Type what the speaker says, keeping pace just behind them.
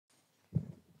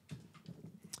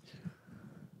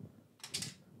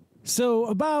So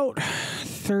about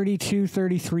 32,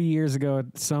 33 years ago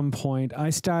at some point, I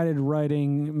started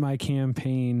writing my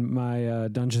campaign, my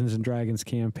Dungeons & Dragons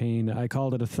campaign. I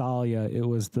called it Athalia. It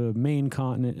was the main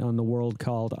continent on the world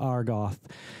called Argoth.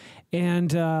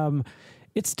 And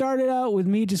it started out with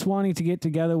me just wanting to get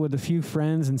together with a few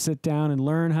friends and sit down and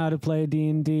learn how to play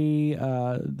D&D,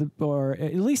 or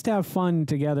at least have fun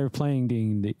together playing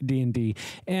D&D.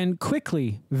 And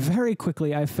quickly, very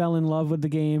quickly, I fell in love with the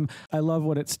game. I love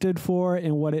what it stood for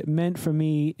and what it meant for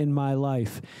me in my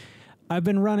life. I've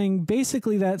been running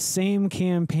basically that same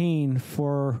campaign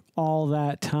for all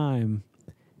that time,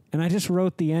 and I just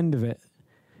wrote the end of it.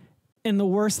 And the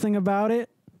worst thing about it,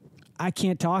 I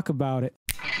can't talk about it.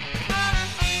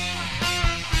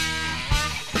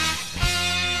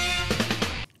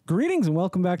 Greetings and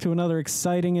welcome back to another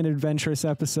exciting and adventurous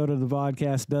episode of the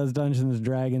Vodkast Does Dungeons &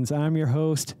 Dragons. I'm your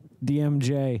host,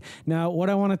 DMJ. Now, what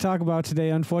I want to talk about today,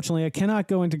 unfortunately, I cannot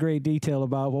go into great detail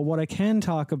about, but what I can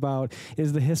talk about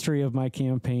is the history of my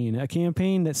campaign. A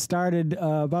campaign that started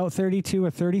about 32 or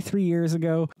 33 years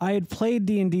ago. I had played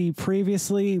D&D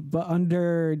previously, but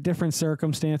under different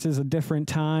circumstances, a different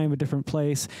time, a different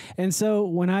place. And so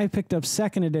when I picked up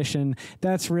 2nd edition,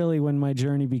 that's really when my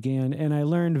journey began. And I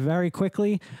learned very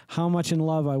quickly how much in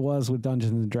love I was with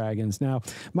Dungeons & Dragons. Now,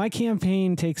 my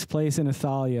campaign takes place in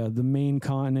Athalia, the main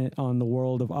continent on the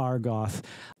world of Argoth.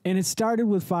 And it started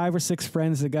with 5 or 6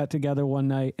 friends that got together one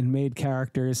night and made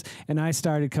characters, and I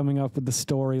started coming up with the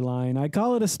storyline. I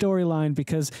call it a storyline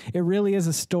because it really is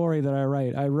a story that I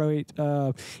write. I write,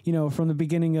 from the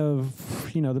beginning of,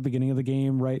 the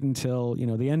game right until,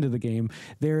 the end of the game.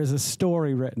 There is a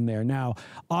story written there. Now,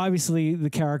 obviously, the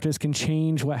characters can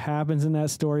change what happens in that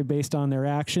story based on their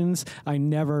actions. I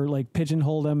never,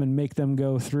 pigeonhole them and make them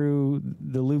go through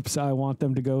the loops I want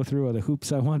them to go through or the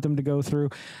hoops I want them to go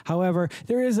through. However,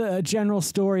 there is a general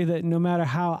story that no matter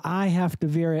how I have to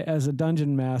veer it as a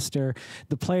dungeon master,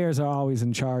 the players are always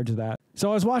in charge of that.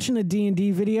 So I was watching the D&D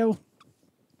video,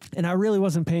 and I really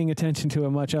wasn't paying attention to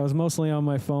it much. I was mostly on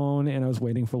my phone, and I was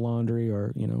waiting for laundry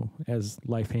or, as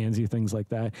life hands you, things like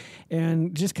that.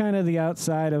 And just kind of the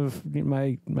outside of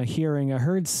my hearing, I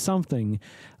heard something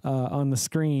on the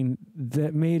screen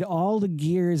that made all the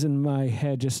gears in my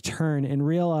head just turn, and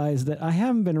realized that I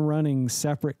haven't been running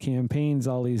separate campaigns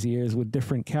all these years with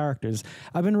different characters.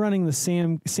 I've been running the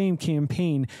same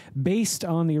campaign based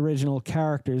on the original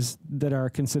characters that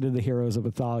are considered the heroes of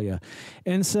Athalia.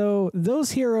 And so those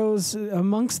heroes,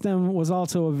 amongst them was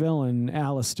also a villain,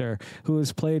 Alistair, who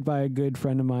was played by a good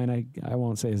friend of mine. I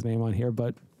won't say his name on here,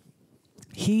 but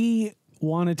he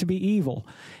wanted to be evil.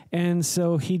 And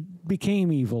so he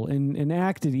became evil and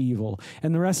acted evil.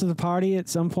 And the rest of the party at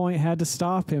some point had to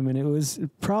stop him. And it was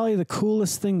probably the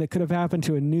coolest thing that could have happened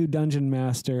to a new dungeon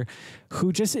master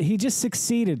who just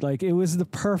succeeded. It was the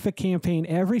perfect campaign.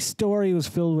 Every story was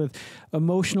filled with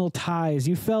emotional ties.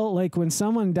 You felt like when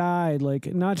someone died,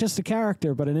 not just a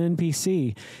character, but an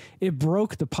NPC, it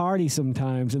broke the party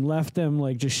sometimes and left them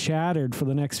just shattered for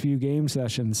the next few game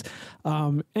sessions.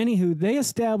 Anywho, they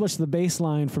established the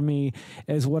baseline for me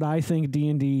as what I think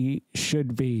D&D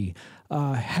should be.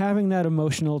 Having that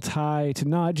emotional tie to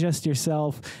not just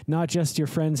yourself, not just your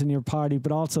friends in your party,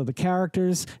 but also the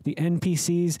characters, the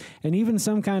NPCs, and even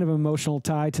some kind of emotional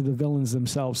tie to the villains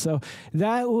themselves. So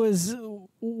that was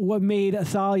what made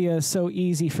Athalia so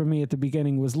easy for me at the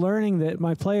beginning, was learning that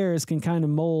my players can kind of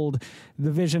mold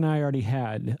the vision I already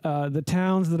had. The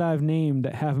towns that I've named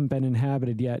that haven't been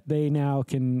inhabited yet, they now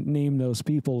can name those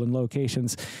people and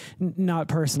locations. Not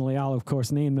personally, I'll of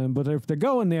course name them, but if they're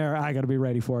going there, I got to be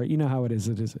ready for it. You know how it is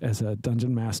as a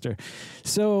dungeon master.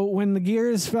 So when the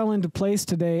gears fell into place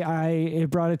today, it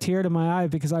brought a tear to my eye,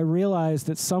 because I realized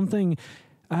that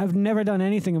I've never done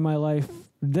anything in my life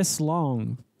this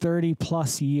long. 30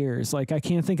 plus years. I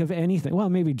can't think of anything.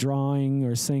 Well, maybe drawing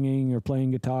or singing or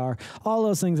playing guitar. All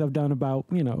those things I've done about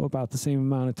the same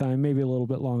amount of time, maybe a little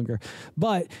bit longer.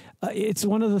 But it's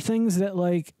one of the things that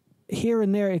here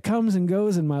and there, it comes and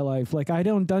goes in my life. I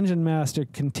don't dungeon master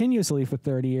continuously for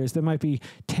 30 years. There might be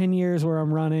 10 years where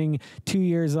I'm running, 2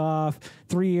 years off,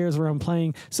 3 years where I'm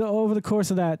playing. So over the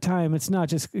course of that time, it's not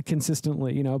just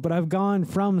consistently, but I've gone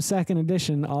from 2nd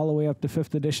edition all the way up to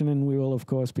 5th edition, and we will, of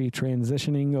course, be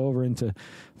transitioning over into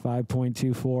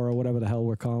 5.24 or whatever the hell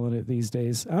we're calling it these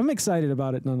days. I'm excited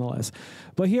about it nonetheless.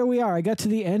 But here we are. I got to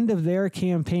the end of their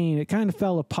campaign. It kind of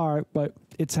fell apart, but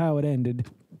it's how it ended.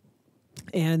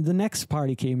 And the next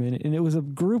party came in, and it was a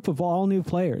group of all new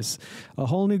players, a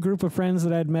whole new group of friends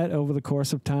that I'd met over the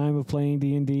course of time of playing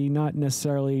D&D, not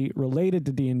necessarily related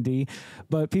to D&D,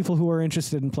 but people who were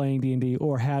interested in playing D&D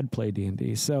or had played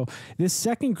D&D. So this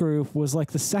second group was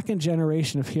like the second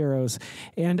generation of heroes.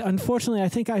 And unfortunately, I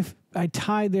think I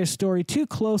tied their story too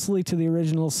closely to the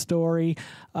original story,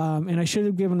 and I should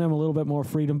have given them a little bit more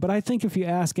freedom. But I think if you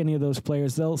ask any of those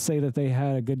players, they'll say that they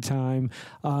had a good time.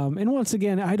 And once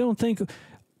again, I don't think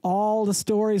all the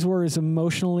stories were as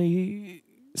emotionally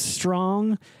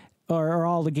strong, or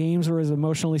all the games were as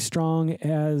emotionally strong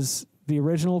as the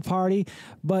original party,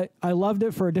 but I loved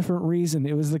it for a different reason.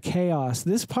 It was the chaos.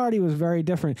 This party was very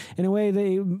different. In a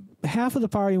way, half of the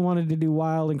party wanted to do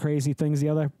wild and crazy things. The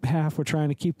other half were trying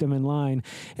to keep them in line.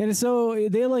 And so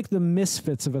they're like the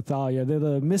misfits of Athalia. They're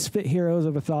the misfit heroes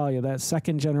of Athalia, that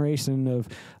second generation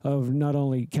of not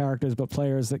only characters, but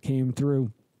players that came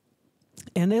through.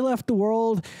 And they left the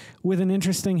world with an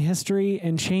interesting history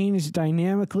and changed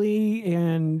dynamically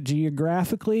and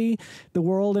geographically the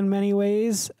world in many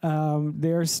ways.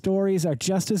 Their stories are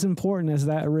just as important as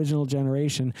that original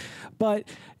generation. But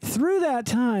through that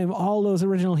time, all those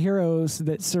original heroes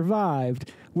that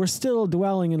survived were still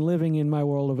dwelling and living in my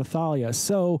world of Athalia.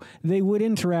 So they would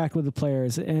interact with the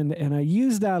players. And I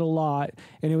used that a lot.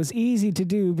 And it was easy to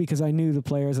do because I knew the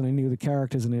players and I knew the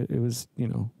characters. And it was,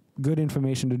 good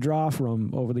information to draw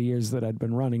from over the years that I'd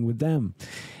been running with them.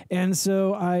 And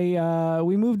so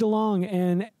we moved along,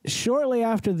 and shortly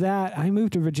after that, I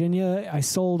moved to Virginia. I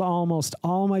sold almost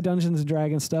all my Dungeons &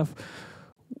 Dragons stuff,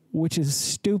 which is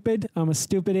stupid. I'm a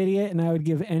stupid idiot, and I would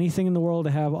give anything in the world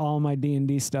to have all my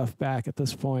D&D stuff back at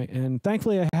this point. And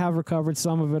thankfully, I have recovered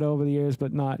some of it over the years,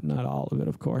 but not all of it,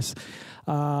 of course.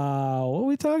 What are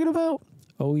we talking about?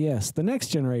 Oh, yes, the next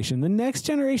generation. The next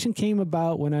generation came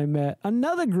about when I met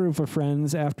another group of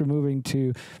friends after moving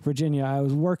to Virginia. I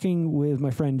was working with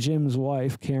my friend Jim's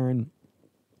wife, Karen,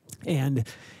 and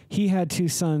he had two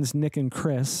sons, Nick and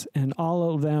Chris, and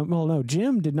all of them, well, no,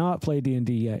 Jim did not play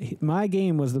D&D yet. My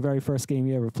game was the very first game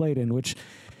he ever played in, which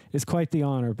is quite the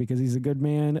honor because he's a good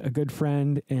man, a good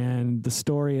friend, and the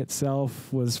story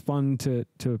itself was fun to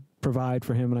provide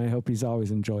for him, and I hope he's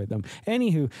always enjoyed them.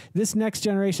 Anywho, this next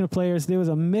generation of players, there was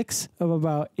a mix of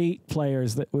about 8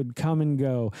 players that would come and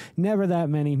go. Never that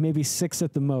many, maybe 6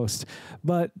 at the most.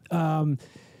 But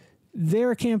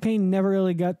their campaign never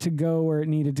really got to go where it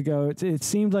needed to go. It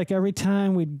seemed like every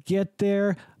time we'd get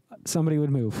there, somebody would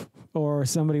move, or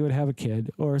somebody would have a kid,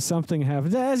 or something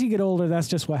happens. As you get older, that's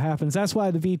just what happens. That's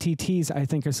why the VTTs, I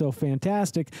think, are so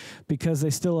fantastic, because they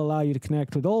still allow you to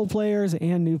connect with old players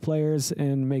and new players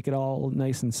and make it all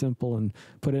nice and simple and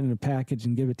put it in a package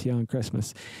and give it to you on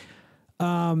Christmas.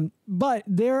 But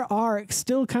there are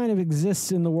still kind of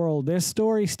exists in the world. Their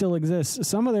story still exists.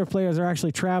 Some of their players are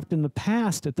actually trapped in the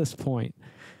past at this point,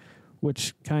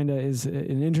 which kind of is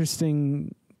an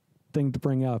interesting thing to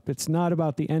bring up. It's not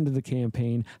about the end of the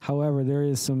campaign. However, there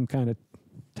is some kind of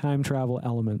time travel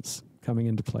elements coming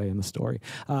into play in the story.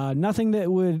 Nothing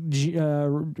that would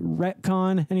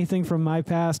retcon anything from my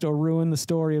past or ruin the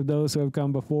story of those who have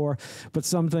come before, but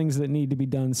some things that need to be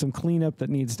done, some cleanup that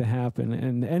needs to happen.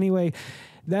 And anyway,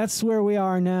 that's where we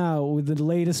are now with the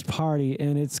latest party,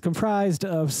 and it's comprised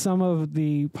of some of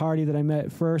the party that I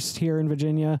met first here in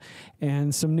Virginia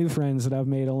and some new friends that I've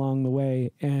made along the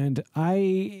way. And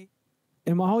I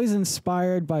am always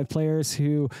inspired by players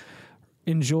who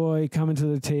enjoy coming to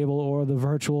the table or the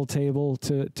virtual table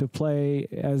to play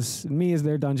as me as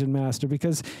their dungeon master,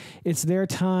 because it's their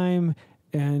time,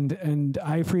 and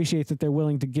I appreciate that they're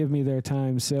willing to give me their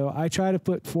time. So I try to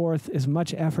put forth as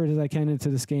much effort as I can into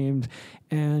this game,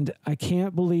 and I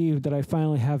can't believe that I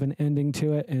finally have an ending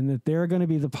to it, and that they're going to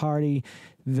be the party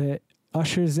that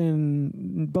ushers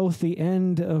in both the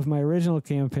end of my original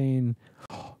campaign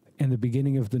and the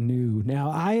beginning of the new.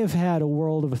 Now, I have had a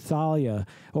world of Athalia,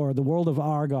 or the world of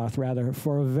Argoth, rather,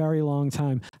 for a very long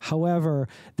time. However,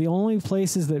 the only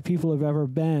places that people have ever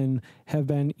been have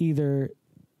been either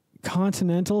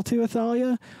continental to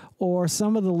Athalia or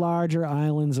some of the larger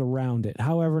islands around it.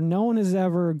 However, no one has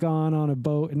ever gone on a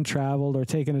boat and traveled, or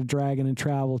taken a dragon and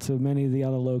traveled to many of the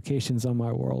other locations on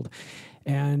my world.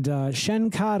 And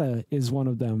Shenkata is one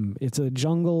of them. It's a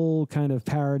jungle kind of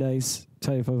paradise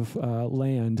type of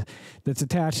land that's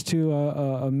attached to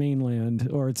a mainland,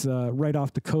 or it's right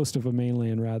off the coast of a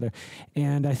mainland, rather.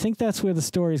 And I think that's where the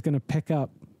story is going to pick up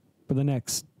for the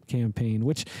next campaign,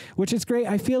 which is great.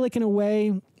 I feel like, in a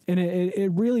way, and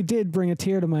it really did bring a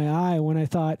tear to my eye when I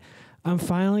thought, I'm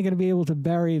finally going to be able to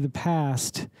bury the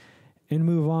past and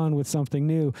move on with something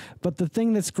new. But the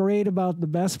thing that's great about the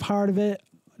best part of it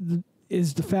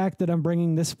is the fact that I'm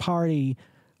bringing this party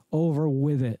over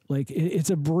with it. Like it's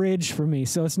a bridge for me.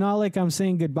 So it's not like I'm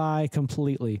saying goodbye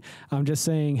completely. I'm just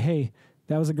saying, hey,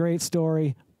 that was a great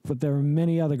story, but there are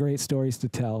many other great stories to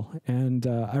tell. And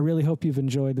I really hope you've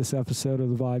enjoyed this episode of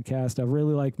the Vodkast. I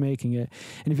really like making it.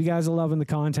 And if you guys are loving the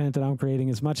content that I'm creating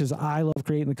as much as I love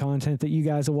creating the content that you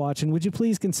guys are watching, would you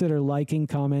please consider liking,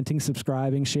 commenting,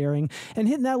 subscribing, sharing, and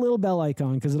hitting that little bell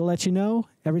icon, because it'll let you know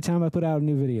every time I put out a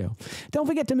new video. Don't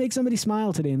forget to make somebody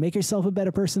smile today and make yourself a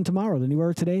better person tomorrow than you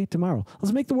were today, tomorrow.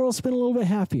 Let's make the world spin a little bit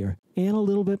happier and a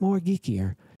little bit more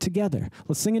geekier together.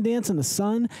 Let's sing and dance in the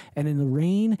sun and in the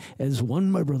rain as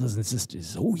one, my brothers and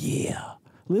sisters. Oh, yeah.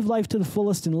 Live life to the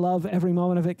fullest and love every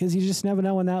moment of it, because you just never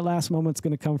know when that last moment's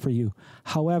going to come for you.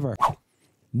 However,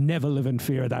 never live in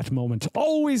fear of that moment.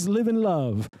 Always live in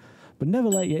love, but never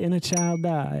let your inner child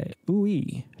die.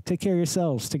 Ooh-wee. Take care of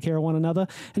yourselves, take care of one another,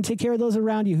 and take care of those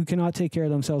around you who cannot take care of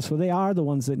themselves, for they are the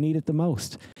ones that need it the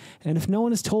most. And if no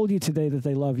one has told you today that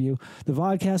they love you, the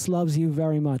Vodkast loves you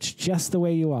very much, just the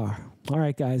way you are. All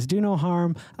right, guys, do no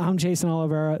harm. I'm Geycen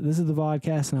Oliveira. This is the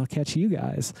Vodkast, and I'll catch you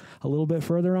guys a little bit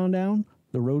further on down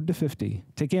the road to 50.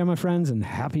 Take care, my friends, and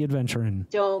happy adventuring.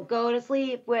 Don't go to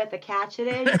sleep with a catch it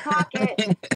in your pocket.